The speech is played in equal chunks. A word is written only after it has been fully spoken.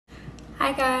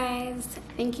Hi guys,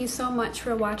 thank you so much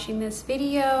for watching this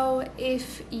video.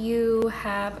 If you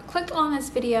have clicked on this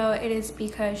video, it is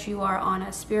because you are on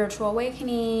a spiritual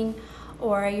awakening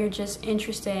or you're just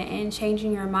interested in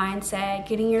changing your mindset,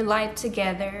 getting your life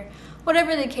together.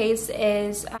 Whatever the case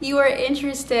is, you are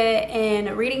interested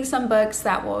in reading some books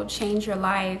that will change your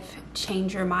life,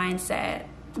 change your mindset,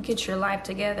 get your life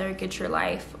together, get your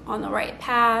life on the right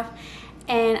path.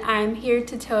 And I'm here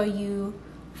to tell you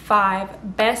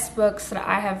 5 best books that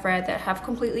I have read that have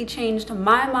completely changed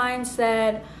my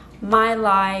mindset, my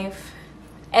life,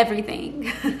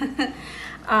 everything.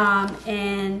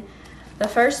 And the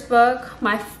first book,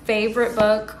 my favorite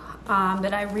book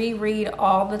that I reread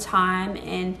all the time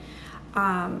and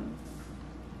that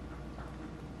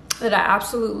I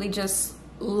absolutely just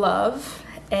love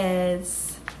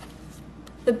is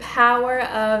The Power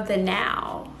of the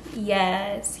Now.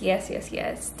 Yes.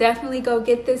 Definitely go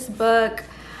get this book.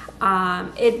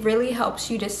 It really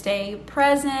helps you to stay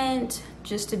present,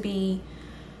 just to be,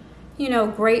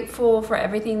 grateful for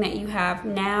everything that you have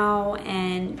now.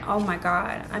 And oh my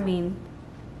God, I mean,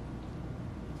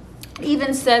 it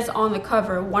even says on the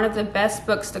cover, one of the best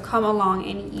books to come along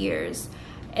in years.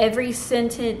 Every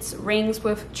sentence rings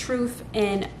with truth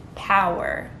and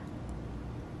power.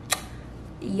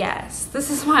 Yes,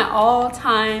 this is my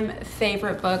all-time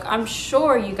favorite book. I'm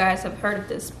sure you guys have heard of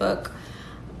this book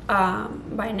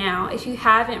by now. If you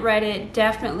haven't read it,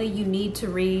 definitely you need to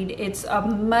read. It's a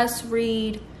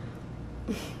must-read.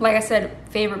 Like I said,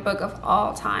 favorite book of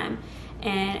all time,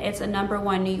 and it's a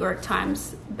 #1 New York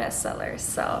Times bestseller.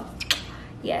 So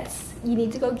yes, you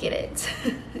need to go get it.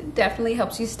 Definitely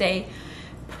helps you stay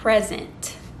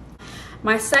present.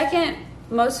 My second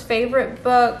most favorite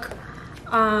book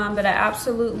that I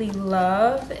absolutely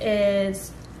love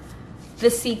is The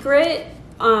Secret.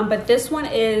 But this one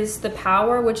is The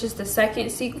Power, which is the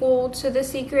second sequel to The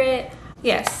Secret.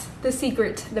 Yes, The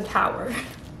Secret, The Power.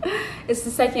 It's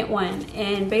the second one.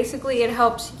 And basically it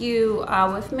helps you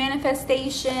with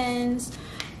manifestations,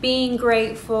 being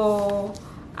grateful.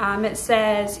 It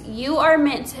says, you are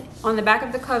meant to, on the back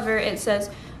of the cover, it says,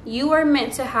 you are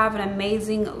meant to have an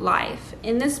amazing life.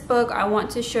 In this book, I want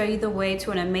to show you the way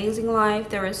to an amazing life.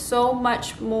 There is so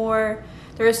much more.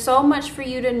 There is so much for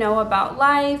you to know about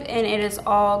life, and it is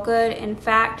all good. In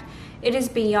fact, it is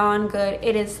beyond good.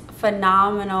 It is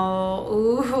phenomenal.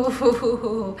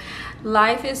 Ooh,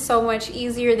 life is so much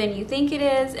easier than you think it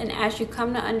is. And as you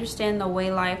come to understand the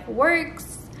way life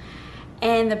works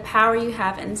and the power you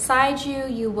have inside you,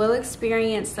 you will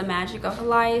experience the magic of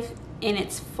life in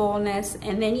its fullness,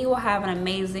 and then you will have an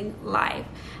amazing life.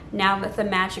 Now let the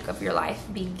magic of your life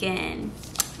begin.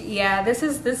 Yeah, this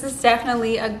is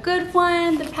definitely a good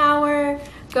one. The Power,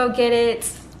 go get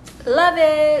it, love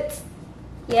it.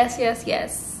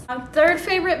 Yes. Third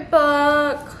favorite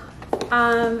book,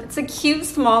 it's a cute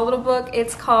small little book.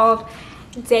 It's called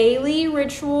Daily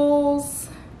Rituals,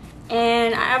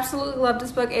 and I absolutely love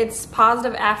this book. It's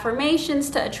positive affirmations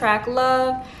to attract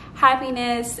love,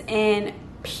 happiness, and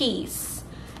peace.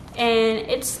 And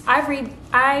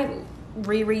I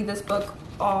reread this book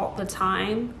all the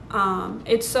time.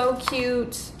 It's so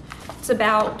cute.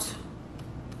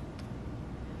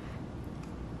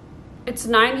 It's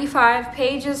 95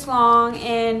 pages long,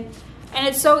 and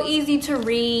it's so easy to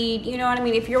read. You know what I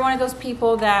mean? If you're one of those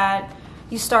people that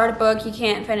you start a book, you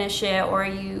can't finish it, or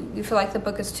you feel like the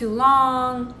book is too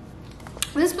long,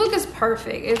 this book is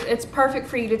perfect. It's perfect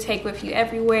for you to take with you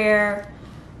everywhere.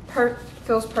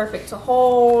 Feels perfect to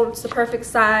hold. It's the perfect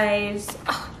size.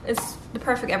 It's the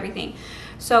perfect everything.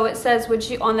 So it says,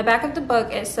 on the back of the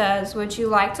book, it says, would you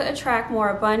like to attract more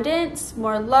abundance,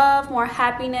 more love, more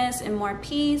happiness, and more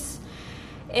peace?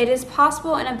 It is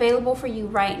possible and available for you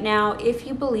right now if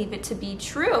you believe it to be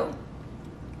true.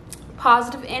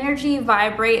 Positive energy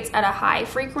vibrates at a high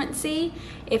frequency.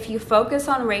 If you focus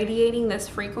on radiating this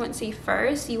frequency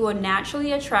first, you will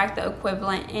naturally attract the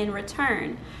equivalent in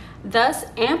return, thus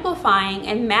amplifying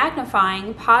and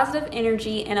magnifying positive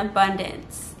energy and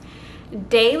abundance.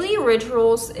 Daily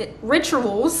rituals, I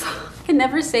can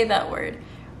never say that word,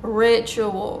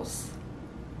 rituals.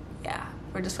 Yeah,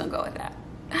 we're just gonna go with that.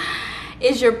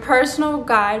 Is your personal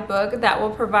guidebook that will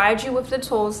provide you with the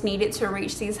tools needed to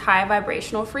reach these high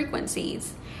vibrational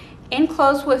frequencies.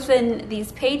 Enclosed within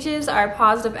these pages are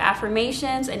positive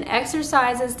affirmations and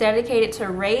exercises dedicated to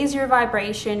raise your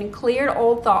vibration, clear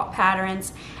old thought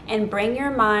patterns, and bring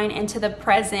your mind into the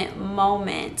present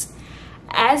moment.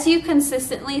 As you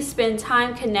consistently spend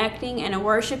time connecting and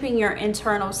worshiping your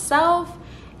internal self,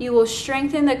 you will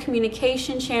strengthen the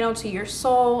communication channel to your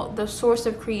soul, the source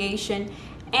of creation,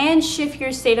 and shift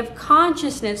your state of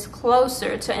consciousness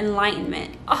closer to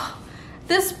enlightenment. Oh,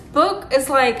 This book is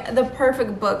like the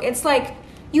perfect book. It's like,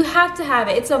 you have to have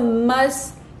it. It's a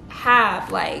must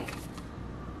have. Like,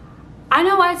 I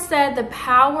know I said The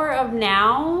Power of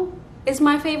Now is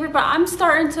my favorite, but I'm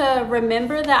starting to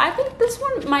remember that I think this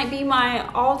one might be my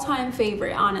all-time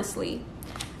favorite, honestly,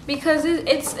 because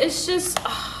it's just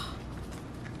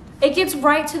it gets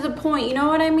right to the point, you know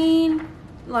what I mean?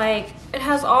 Like, it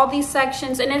has all these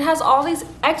sections and it has all these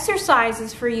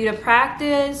exercises for you to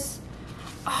practice.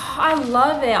 I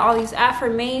love it. All these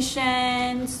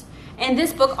affirmations. And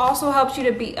this book also helps you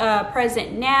to be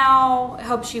present now. It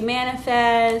helps you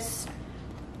manifest.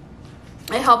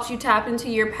 It helps you tap into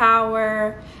your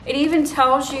power. It even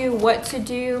tells you what to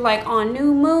do, like on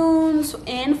new moons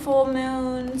and full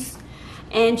moons,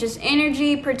 and just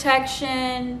energy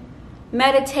protection,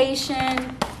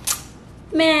 meditation.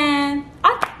 Man,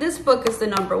 this book is the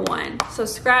 #1. So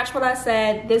scratch what I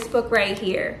said. This book right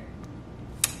here,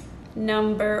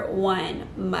 #1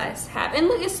 must have. And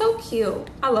look, it's so cute.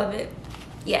 I love it.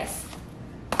 Yes,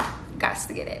 gots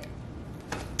to get it.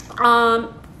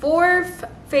 4th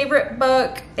favorite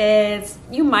book is,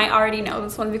 you might already know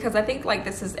this one because I think like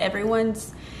this is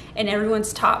everyone's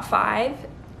top 5.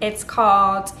 It's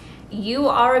called You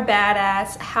Are a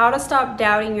Badass: How to Stop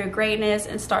Doubting Your Greatness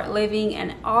and Start Living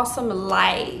an Awesome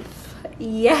Life.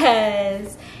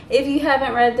 Yes, if you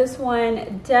haven't read this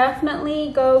one,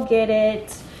 definitely go get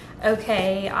it.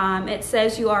 Okay, it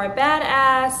says you are a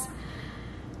badass.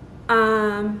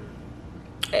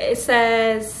 It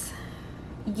says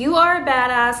You Are a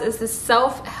Badass is the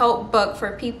self-help book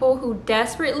for people who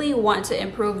desperately want to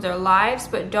improve their lives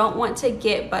but don't want to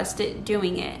get busted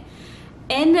doing it.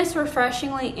 In this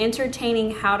refreshingly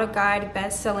entertaining How to Guide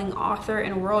best-selling author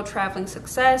and world-traveling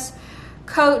success,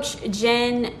 Coach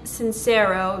Jen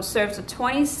Sincero serves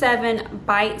 27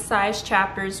 bite-sized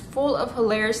chapters full of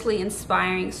hilariously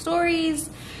inspiring stories,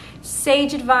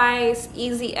 sage advice,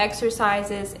 easy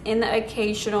exercises, and the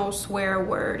occasional swear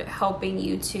word, helping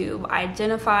you to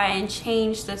identify and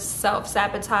change the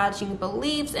self-sabotaging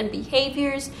beliefs and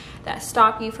behaviors that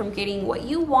stop you from getting what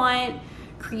you want,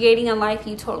 creating a life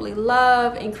you totally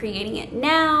love, and creating it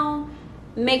now.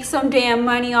 Make some damn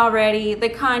money already, the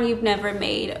kind you've never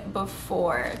made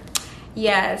before.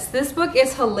 Yes, this book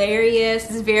is hilarious.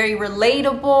 It's very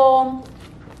relatable.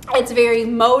 It's very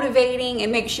motivating. It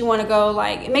makes you want to go,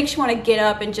 like, it makes you want to get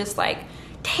up and just like,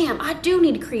 damn, I do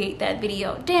need to create that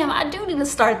video. Damn, I do need to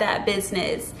start that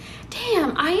business.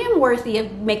 Damn, I am worthy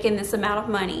of making this amount of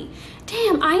money.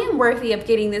 Damn, I am worthy of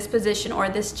getting this position or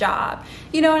this job.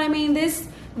 You know what I mean?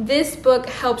 This book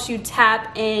helps you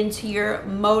tap into your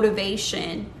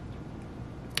motivation.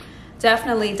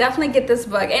 Definitely get this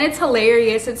book. And it's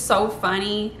hilarious. It's so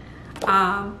funny.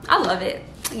 I love it.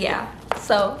 Yeah,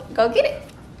 so go get it.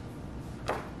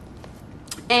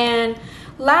 And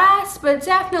last but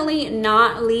definitely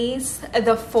not least,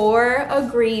 The 4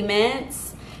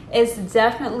 Agreements is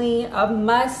definitely a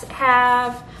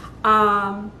must-have.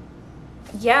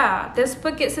 Yeah, this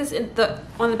book, it says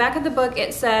on the back of the book,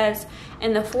 it says,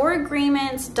 in The 4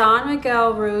 Agreements, Don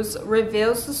Miguel Ruiz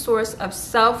reveals the source of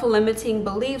self-limiting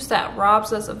beliefs that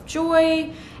robs us of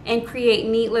joy and create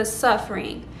needless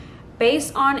suffering.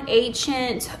 Based on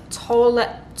ancient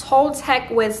Toltec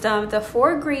wisdom, the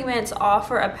 4 Agreements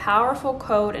offer a powerful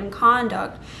code and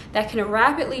conduct that can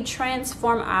rapidly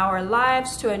transform our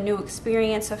lives to a new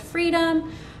experience of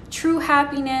freedom, true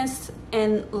happiness,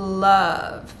 and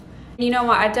love. You know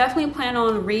what? I definitely plan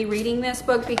on rereading this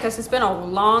book because it's been a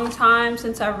long time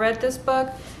since I read this book,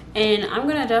 and I'm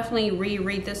gonna definitely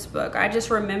reread this book. I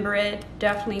just remember it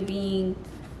definitely being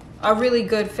a really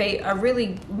good a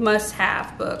really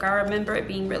must-have book. I remember it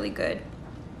being really good.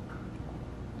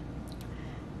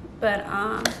 But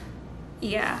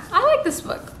yeah, I like this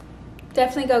book.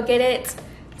 Definitely go get it.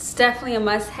 It's definitely a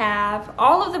must-have.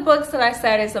 All of the books that I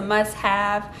said is a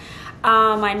must-have.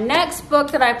 My next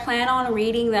book that I plan on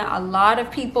reading that a lot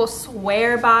of people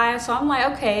swear by, so I'm like,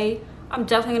 okay, I'm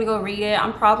definitely gonna go read it.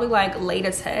 I'm probably like late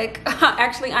as heck.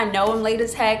 Actually, I know I'm late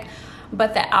as heck,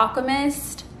 but The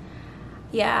Alchemist,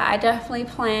 yeah, I definitely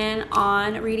plan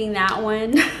on reading that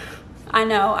one. I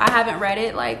know I haven't read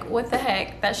it. Like, what the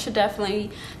heck? That's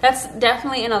definitely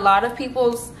in a lot of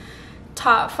people's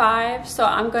top 5, so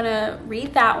I'm gonna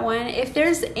read that one. If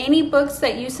there's any books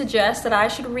that you suggest that I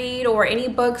should read, or any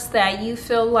books that you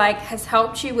feel like has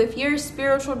helped you with your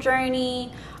spiritual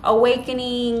journey,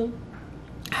 awakening,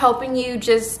 helping you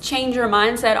just change your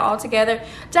mindset altogether,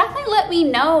 definitely let me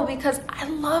know, because I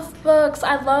love books.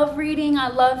 I love reading. I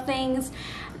love things,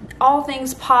 all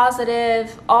things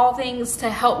positive, all things to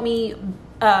help me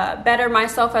better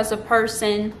myself as a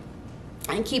person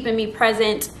and keeping me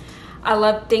present. I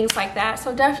love things like that.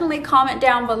 So definitely comment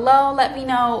down below. Let me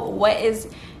know what is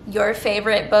your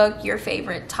favorite book, your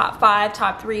favorite top 5,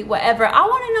 top 3, whatever. I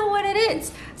want to know what it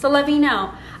is. So let me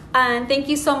know. And thank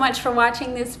you so much for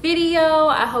watching this video.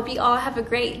 I hope you all have a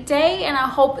great day, and I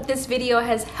hope this video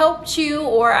has helped you,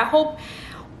 or I hope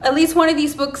at least one of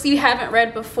these books you haven't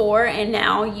read before and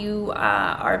now you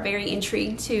are very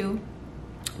intrigued to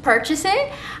purchase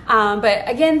it. But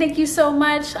again, thank you so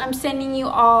much. I'm sending you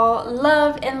all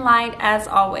love and light as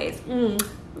always.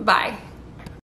 Bye.